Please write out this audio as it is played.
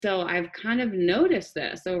So I've kind of noticed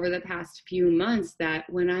this over the past few months that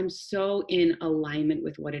when I'm so in alignment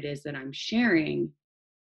with what it is that I'm sharing,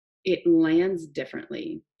 it lands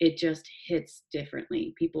differently. It just hits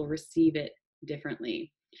differently. People receive it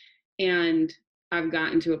differently. And I've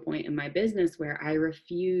gotten to a point in my business where I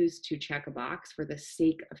refuse to check a box for the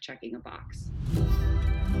sake of checking a box.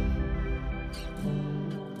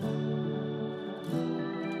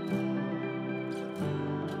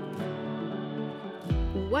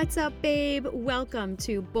 What's up, babe? Welcome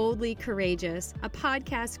to Boldly Courageous, a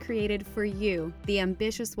podcast created for you, the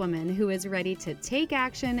ambitious woman who is ready to take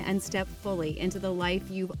action and step fully into the life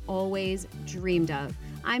you've always dreamed of.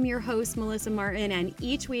 I'm your host, Melissa Martin, and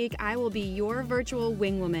each week I will be your virtual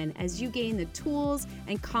wingwoman as you gain the tools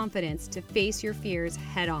and confidence to face your fears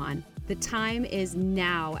head on. The time is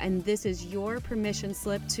now, and this is your permission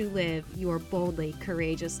slip to live your boldly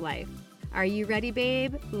courageous life. Are you ready,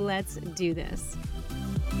 babe? Let's do this.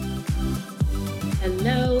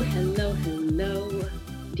 Hello,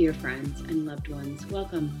 dear friends and loved ones.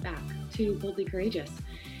 Welcome back to Boldly Courageous.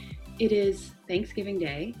 It is Thanksgiving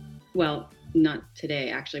Day. Well, not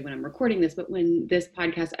today, actually, when I'm recording this, but when this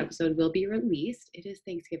podcast episode will be released, it is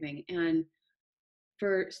Thanksgiving. And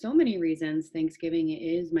for so many reasons, Thanksgiving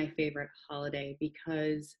is my favorite holiday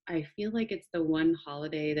because I feel like it's the one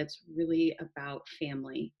holiday that's really about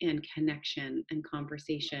family and connection and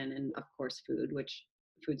conversation and, of course, food, which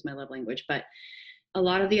food's my love language. But a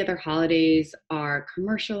lot of the other holidays are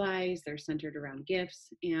commercialized, they're centered around gifts,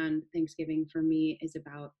 and Thanksgiving for me is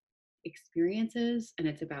about experiences and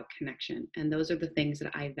it's about connection. And those are the things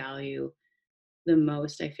that I value the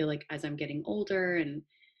most. I feel like as I'm getting older and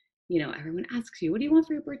everyone asks you, what do you want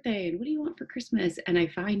for your birthday? And what do you want for Christmas? And I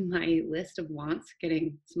find my list of wants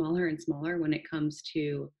getting smaller and smaller when it comes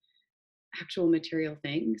to actual material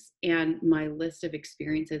things. And my list of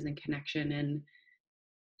experiences and connection and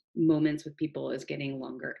moments with people is getting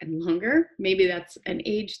longer and longer. Maybe that's an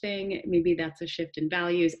age thing. Maybe that's a shift in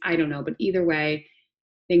values. I don't know. But either way,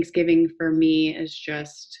 Thanksgiving for me is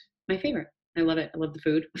just my favorite. I love it. I love the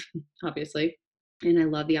food, obviously. And I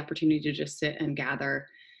love the opportunity to just sit and gather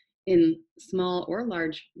in small or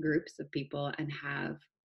large groups of people and have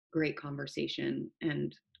great conversation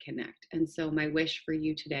and connect. And so my wish for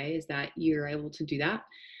you today is that you're able to do that.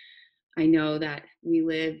 I know that we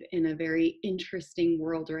live in a very interesting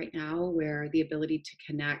world right now where the ability to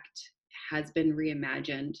connect has been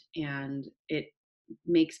reimagined, and it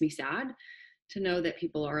makes me sad to know that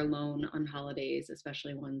people are alone on holidays,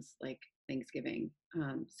 especially ones like Thanksgiving.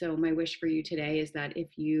 So my wish for you today is that if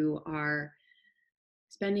you are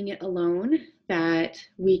spending it alone, that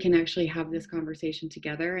we can actually have this conversation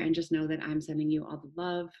together and just know that I'm sending you all the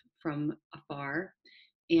love from afar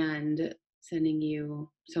and sending you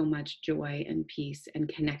so much joy and peace and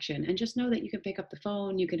connection. And just know that you can pick up the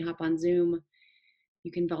phone, you can hop on Zoom,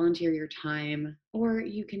 you can volunteer your time, or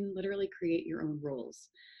you can literally create your own rules.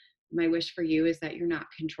 My wish for you is that you're not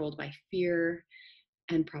controlled by fear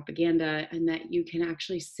and propaganda, and that you can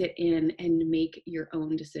actually sit in and make your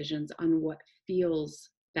own decisions on what feels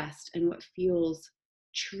best and what feels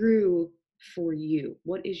true for you.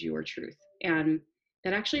 What is your truth? And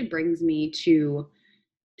that actually brings me to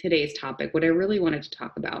today's topic, what I really wanted to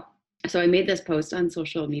talk about. So I made this post on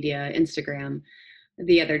social media, Instagram,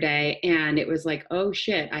 the other day, and it was like, oh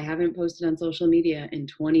shit, I haven't posted on social media in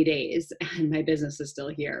 20 days and my business is still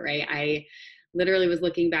here, right? I literally was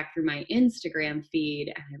looking back through my Instagram feed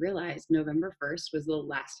and I realized November 1st was the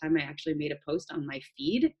last time I actually made a post on my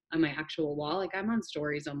feed, on my actual wall. Like, I'm on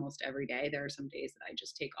stories almost every day. There are some days that I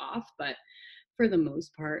just take off, but for the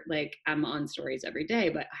most part, like, I'm on stories every day,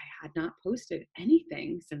 but I had not posted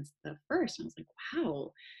anything since the first. I was like,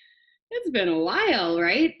 wow, it's been a while,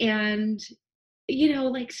 right? And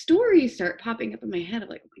like, stories start popping up in my head of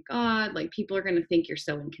like, oh my God, like, people are going to think you're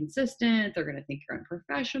so inconsistent. They're going to think you're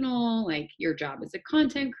unprofessional. Like, your job as a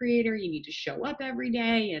content creator, you need to show up every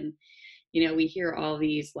day. And, we hear all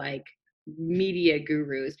these like media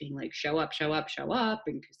gurus being like, show up, show up, show up,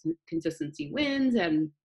 and consistency wins.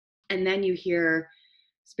 And then you hear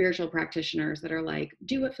spiritual practitioners that are like,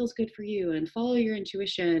 do what feels good for you and follow your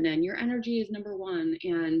intuition and your energy is number one.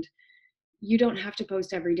 And you don't have to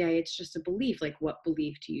post every day. It's just a belief. Like, what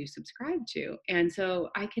belief do you subscribe to? And so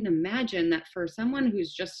I can imagine that for someone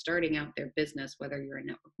who's just starting out their business, whether you're in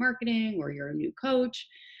network marketing or you're a new coach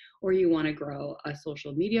or you want to grow a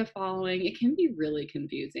social media following, it can be really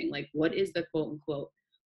confusing. Like, what is the quote unquote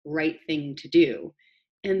right thing to do?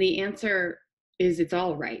 And the answer is it's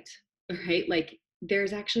all right, right? Like,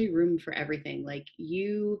 there's actually room for everything. Like,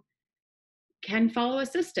 you can follow a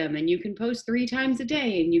system and you can post 3 times a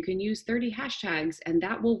day and you can use 30 hashtags and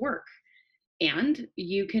that will work. And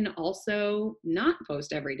you can also not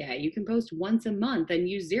post every day. You can post once a month and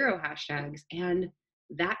use 0 hashtags, and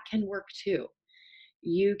that can work too.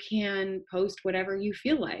 You can post whatever you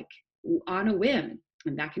feel like on a whim,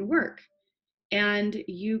 and that can work. And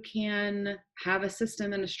you can have a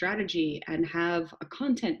system and a strategy and have a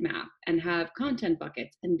content map and have content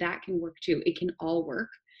buckets, and that can work too. It can all work.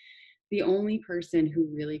 The only person who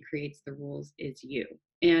really creates the rules is you.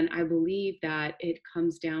 And I believe that it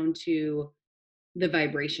comes down to the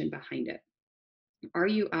vibration behind it. Are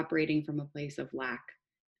you operating from a place of lack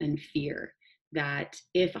and fear that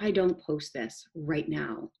if I don't post this right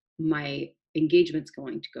now, my engagement's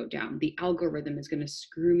going to go down? The algorithm is going to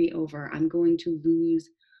screw me over. I'm going to lose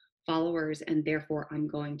followers and therefore I'm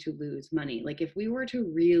going to lose money. Like if we were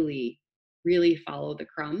to really, really follow the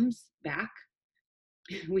crumbs back,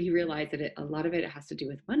 we realize that a lot of it has to do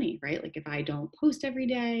with money, right? Like if I don't post every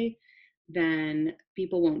day, then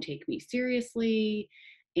people won't take me seriously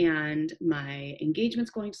and my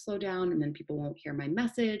engagement's going to slow down, and then people won't hear my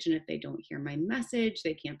message. And if they don't hear my message,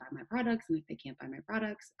 they can't buy my products. And if they can't buy my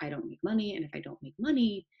products, I don't make money. And if I don't make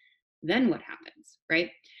money, then what happens,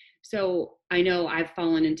 right? So I know I've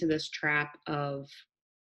fallen into this trap of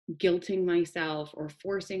guilting myself or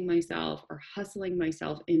forcing myself or hustling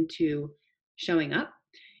myself into showing up.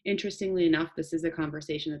 Interestingly enough, this is a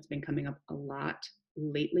conversation that's been coming up a lot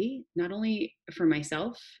lately, not only for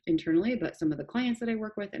myself internally, but some of the clients that I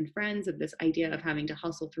work with and friends, of this idea of having to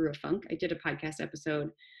hustle through a funk. I did a podcast episode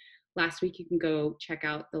last week. You can go check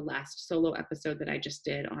out the last solo episode that I just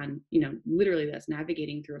did on, literally that's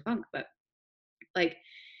navigating through a funk. But like,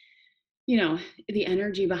 the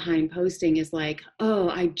energy behind posting is like, oh,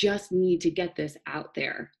 I just need to get this out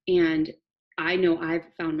there. And I know I've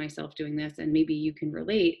found myself doing this, and maybe you can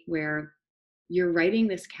relate, where you're writing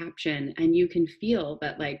this caption and you can feel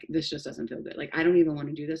that like, this just doesn't feel good. Like, I don't even want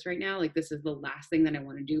to do this right now. Like, this is the last thing that I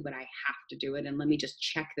want to do, but I have to do it. And let me just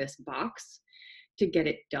check this box to get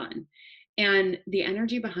it done. And the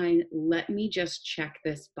energy behind, let me just check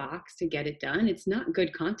this box to get it done, it's not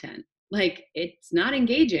good content. Like, it's not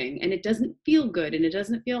engaging, and it doesn't feel good, and it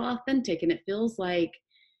doesn't feel authentic, and it feels like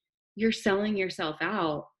you're selling yourself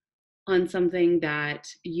out on something that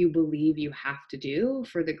you believe you have to do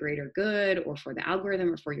for the greater good or for the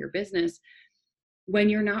algorithm or for your business, when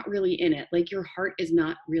you're not really in it. Like, your heart is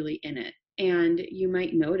not really in it. And you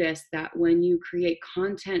might notice that when you create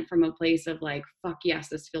content from a place of like, fuck yes,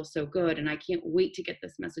 this feels so good, and I can't wait to get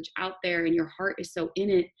this message out there, and your heart is so in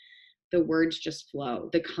it, the words just flow,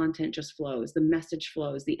 the content just flows, the message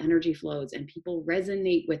flows, the energy flows, and people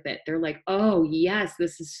resonate with it. They're like, oh yes,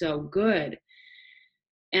 this is so good.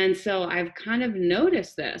 And so I've kind of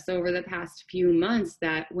noticed this over the past few months,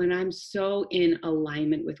 that when I'm so in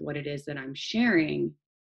alignment with what it is that I'm sharing,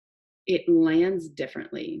 it lands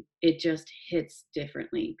differently. It just hits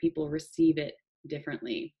differently. People receive it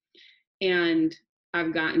differently. And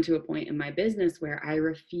I've gotten to a point in my business where I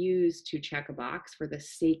refuse to check a box for the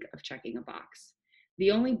sake of checking a box.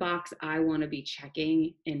 The only box I want to be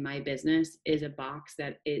checking in my business is a box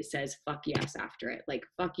that it says fuck yes after it. Like,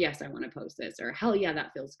 fuck yes, I want to post this, or hell yeah,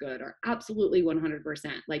 that feels good, or absolutely 100%.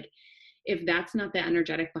 Like, if that's not the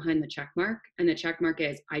energetic behind the check mark, and the check mark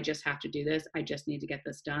is, I just have to do this, I just need to get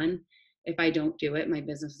this done, if I don't do it, my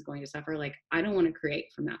business is going to suffer. Like, I don't want to create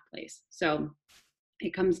from that place. So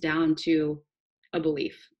it comes down to a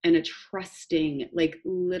belief and a trusting, like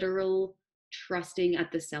literal trusting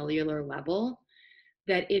at the cellular level,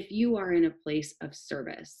 that if you are in a place of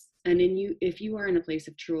service, and if you are in a place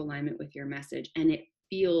of true alignment with your message, and it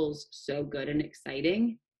feels so good and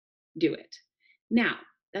exciting, do it. Now,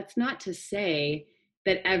 that's not to say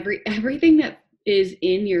that everything that is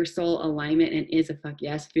in your soul alignment and is a fuck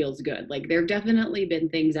yes feels good. Like, there have definitely been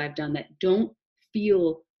things I've done that don't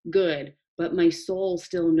feel good, but my soul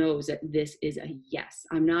still knows that this is a yes.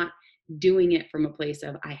 I'm not doing it from a place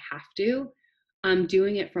of I have to. I'm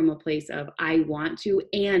doing it from a place of I want to,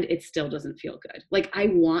 and it still doesn't feel good. Like, I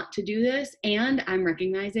want to do this, and I'm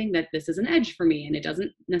recognizing that this is an edge for me, and it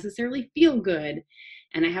doesn't necessarily feel good,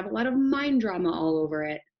 and I have a lot of mind drama all over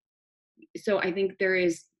it. So I think there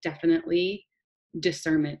is definitely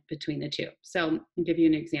discernment between the two. So I'll give you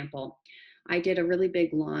an example. I did a really big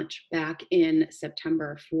launch back in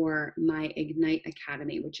September for my Ignite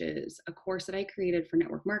Academy, which is a course that I created for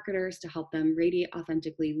network marketers to help them radiate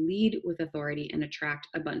authentically, lead with authority, and attract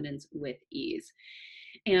abundance with ease.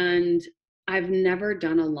 And I've never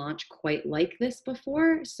done a launch quite like this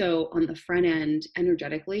before. So on the front end,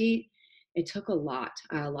 energetically, it took a lot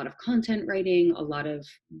of content writing, a lot of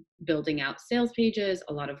building out sales pages,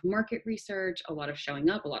 a lot of market research, a lot of showing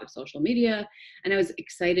up, a lot of social media. And I was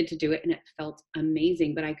excited to do it and it felt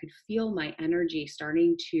amazing, but I could feel my energy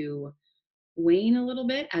starting to wane a little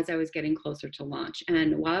bit as I was getting closer to launch.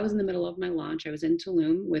 And while I was in the middle of my launch, I was in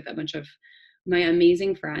Tulum with a bunch of my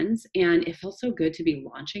amazing friends. And it felt so good to be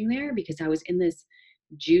launching there because I was in this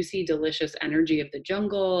juicy, delicious energy of the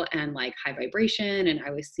jungle and like high vibration. And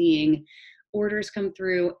I was seeing orders come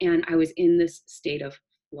through. And I was in this state of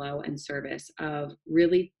flow and service of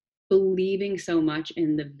really believing so much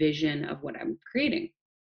in the vision of what I'm creating.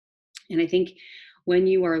 And I think when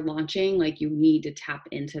you are launching, like you need to tap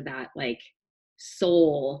into that like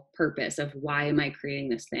soul purpose of why am I creating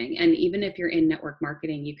this thing? And even if you're in network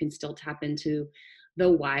marketing, you can still tap into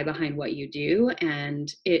the why behind what you do.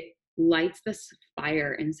 And it lights this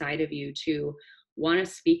fire inside of you to want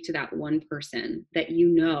to speak to that one person that you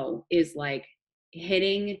know is like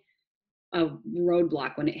hitting a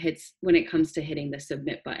roadblock when it comes to hitting the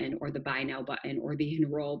submit button or the buy now button or the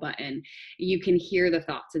enroll button. You can hear the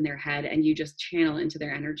thoughts in their head and you just channel into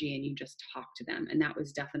their energy and you just talk to them. And that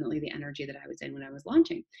was definitely the energy that I was in when I was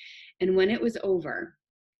launching. And when it was over,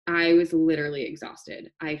 I was literally exhausted.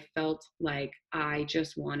 I felt like I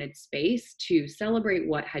just wanted space to celebrate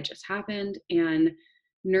what had just happened and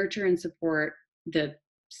nurture and support the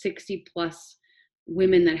 60 plus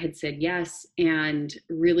women that had said yes and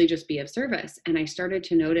really just be of service. And I started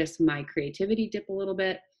to notice my creativity dip a little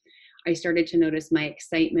bit. I started to notice my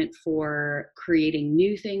excitement for creating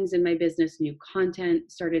new things in my business, new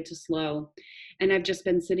content started to slow. And I've just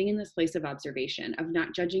been sitting in this place of observation, of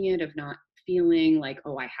not judging it, of not feeling like,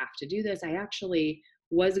 oh, I have to do this. I actually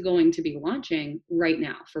was going to be launching right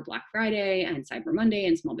now for Black Friday and Cyber Monday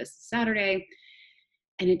and Small Business Saturday.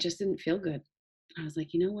 And it just didn't feel good. I was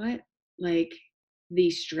like, you know what? Like, the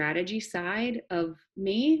strategy side of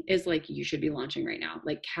me is like, you should be launching right now,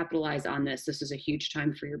 like capitalize on this. This is a huge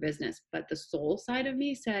time for your business. But the soul side of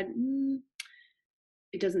me said,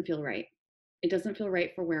 it doesn't feel right. It doesn't feel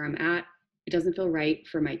right for where I'm at. It doesn't feel right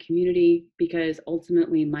for my community because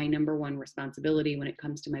ultimately my number one responsibility when it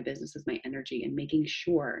comes to my business is my energy and making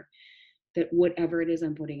sure that whatever it is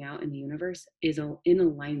I'm putting out in the universe is in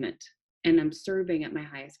alignment and I'm serving at my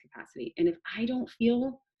highest capacity. And if I don't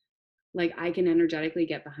feel like I can energetically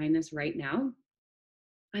get behind this right now,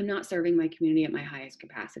 I'm not serving my community at my highest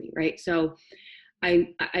capacity, right? So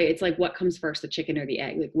it's like, what comes first, the chicken or the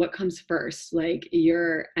egg? Like, what comes first, like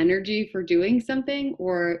your energy for doing something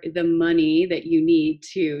or the money that you need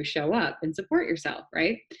to show up and support yourself,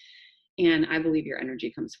 right? And I believe your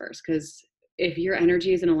energy comes first, because if your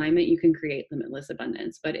energy is in alignment, you can create limitless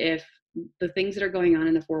abundance. But if the things that are going on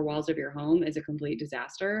in the four walls of your home is a complete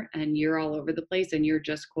disaster and you're all over the place and you're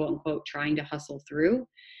just quote unquote trying to hustle through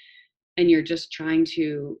and you're just trying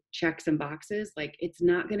to check some boxes, like it's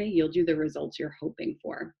not going to yield you the results you're hoping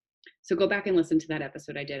for. So go back and listen to that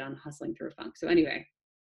episode I did on hustling through funk. So anyway,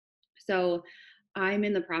 so I'm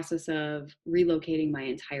in the process of relocating my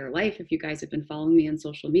entire life. If you guys have been following me on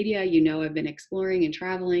social media, you know I've been exploring and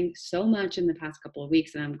traveling so much in the past couple of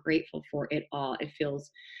weeks, and I'm grateful for it all. It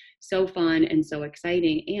feels so fun and so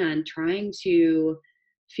exciting, and trying to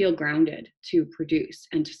feel grounded to produce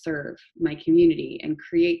and to serve my community and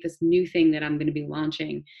create this new thing that I'm going to be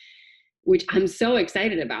launching, which I'm so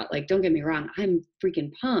excited about. Like, don't get me wrong, I'm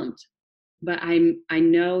freaking pumped. But I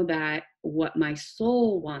know that what my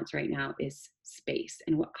soul wants right now is space.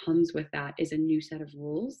 And what comes with that is a new set of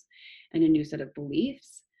rules and a new set of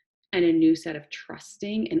beliefs and a new set of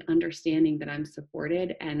trusting and understanding that I'm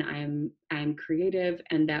supported and I'm creative,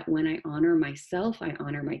 and that when I honor myself, I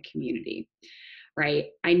honor my community. Right?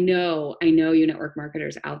 I know you network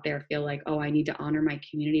marketers out there feel like, oh, I need to honor my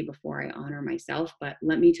community before I honor myself. But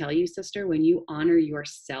let me tell you, sister, when you honor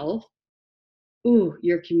yourself, ooh,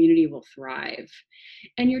 your community will thrive.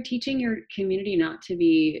 And you're teaching your community not to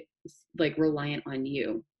be like reliant on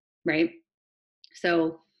you, right?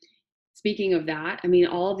 So speaking of that, I mean,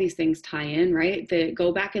 all of these things tie in, right?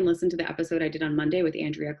 Go back and listen to the episode I did on Monday with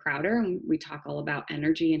Andrea Crowder. And we talk all about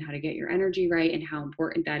energy and how to get your energy right and how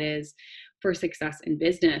important that is for success in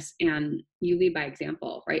business. And you lead by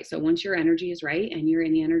example, right? So once your energy is right and you're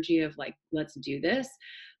in the energy of like, let's do this,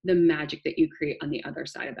 the magic that you create on the other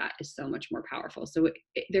side of that is so much more powerful. So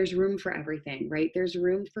there's room for everything, right? There's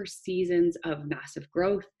room for seasons of massive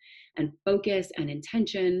growth and focus and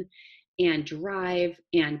intention and drive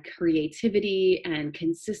and creativity and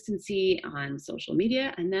consistency on social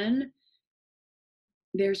media. And then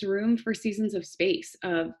there's room for seasons of space,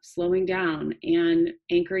 of slowing down and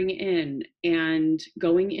anchoring in and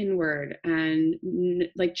going inward and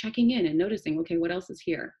like checking in and noticing, okay, what else is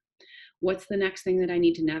here? What's the next thing that I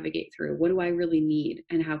need to navigate through? What do I really need?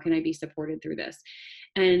 And how can I be supported through this?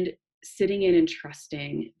 And sitting in and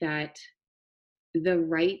trusting that the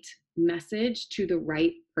right message to the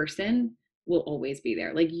right person will always be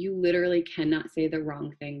there. Like, you literally cannot say the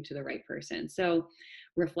wrong thing to the right person. So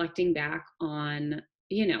reflecting back on,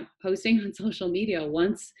 posting on social media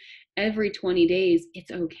once every 20 days,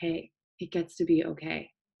 it's okay. It gets to be okay.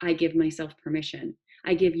 I give myself permission.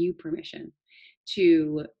 I give you permission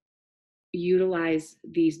to utilize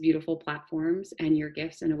these beautiful platforms and your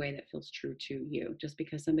gifts in a way that feels true to you. Just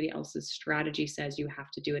because somebody else's strategy says you have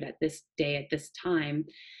to do it at this day, at this time,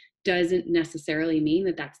 doesn't necessarily mean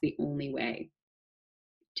that that's the only way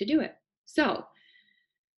to do it. So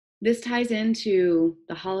this ties into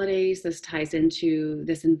the holidays. This ties into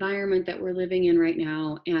this environment that we're living in right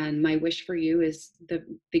now. And my wish for you is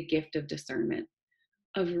the gift of discernment,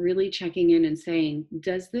 of really checking in and saying,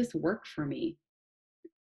 does this work for me?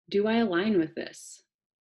 Do I align with this?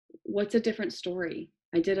 What's a different story?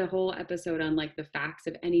 I did a whole episode on like the facts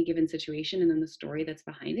of any given situation and then the story that's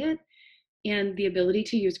behind it. And the ability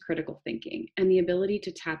to use critical thinking and the ability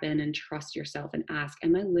to tap in and trust yourself and ask,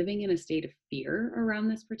 am I living in a state of fear around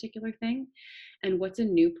this particular thing? And what's a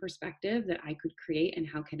new perspective that I could create? And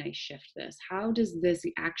how can I shift this? How does this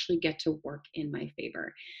actually get to work in my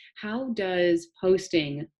favor? How does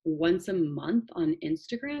posting once a month on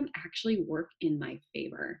Instagram actually work in my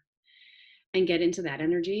favor? And get into that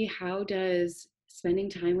energy. How does spending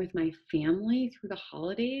time with my family through the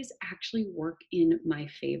holidays actually work in my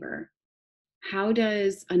favor? How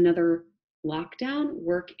does another lockdown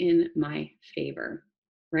work in my favor,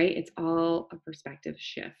 right? It's all a perspective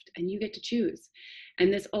shift, and you get to choose.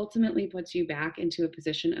 And this ultimately puts you back into a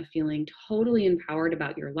position of feeling totally empowered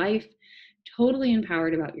about your life, totally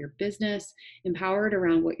empowered about your business, empowered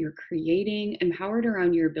around what you're creating, empowered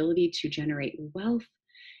around your ability to generate wealth,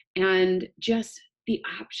 and just the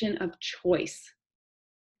option of choice.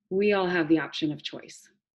 We all have the option of choice.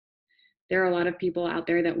 There are a lot of people out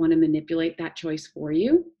there that want to manipulate that choice for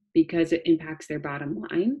you because it impacts their bottom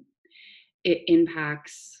line. It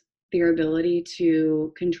impacts their ability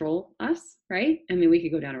to control us, right? I mean, we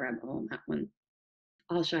could go down a rabbit hole on that one.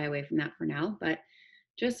 I'll shy away from that for now, but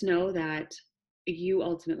just know that you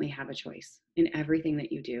ultimately have a choice in everything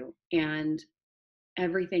that you do, and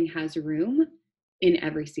everything has room in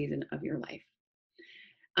every season of your life.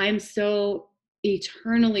 I'm so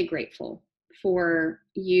eternally grateful for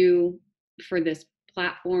you, for this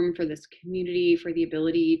platform, for this community, for the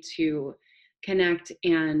ability to connect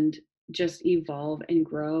and just evolve and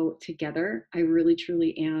grow together. I really,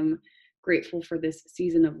 truly am grateful for this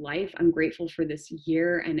season of life. I'm grateful for this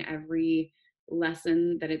year and every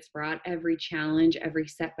lesson that it's brought, every challenge, every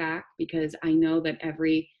setback, because I know that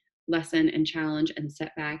every lesson and challenge and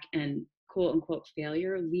setback and quote unquote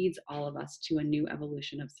failure leads all of us to a new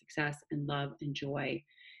evolution of success and love and joy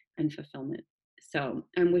and fulfillment. So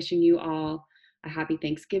I'm wishing you all a happy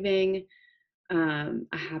Thanksgiving, a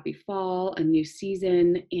happy fall, a new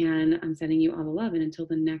season, and I'm sending you all the love. And until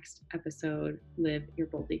the next episode, live your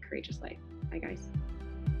boldly courageous life. Bye, guys.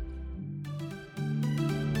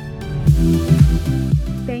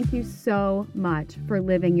 Thank you so much for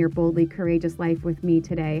living your boldly courageous life with me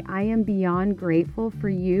today. I am beyond grateful for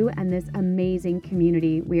you and this amazing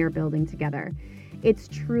community we are building together. It's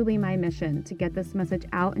truly my mission to get this message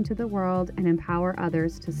out into the world and empower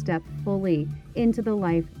others to step fully into the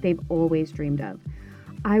life they've always dreamed of.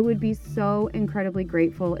 I would be so incredibly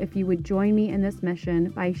grateful if you would join me in this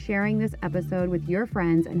mission by sharing this episode with your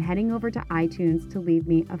friends and heading over to iTunes to leave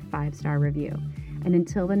me a 5-star review. And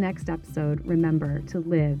until the next episode, remember to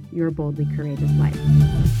live your boldly courageous life.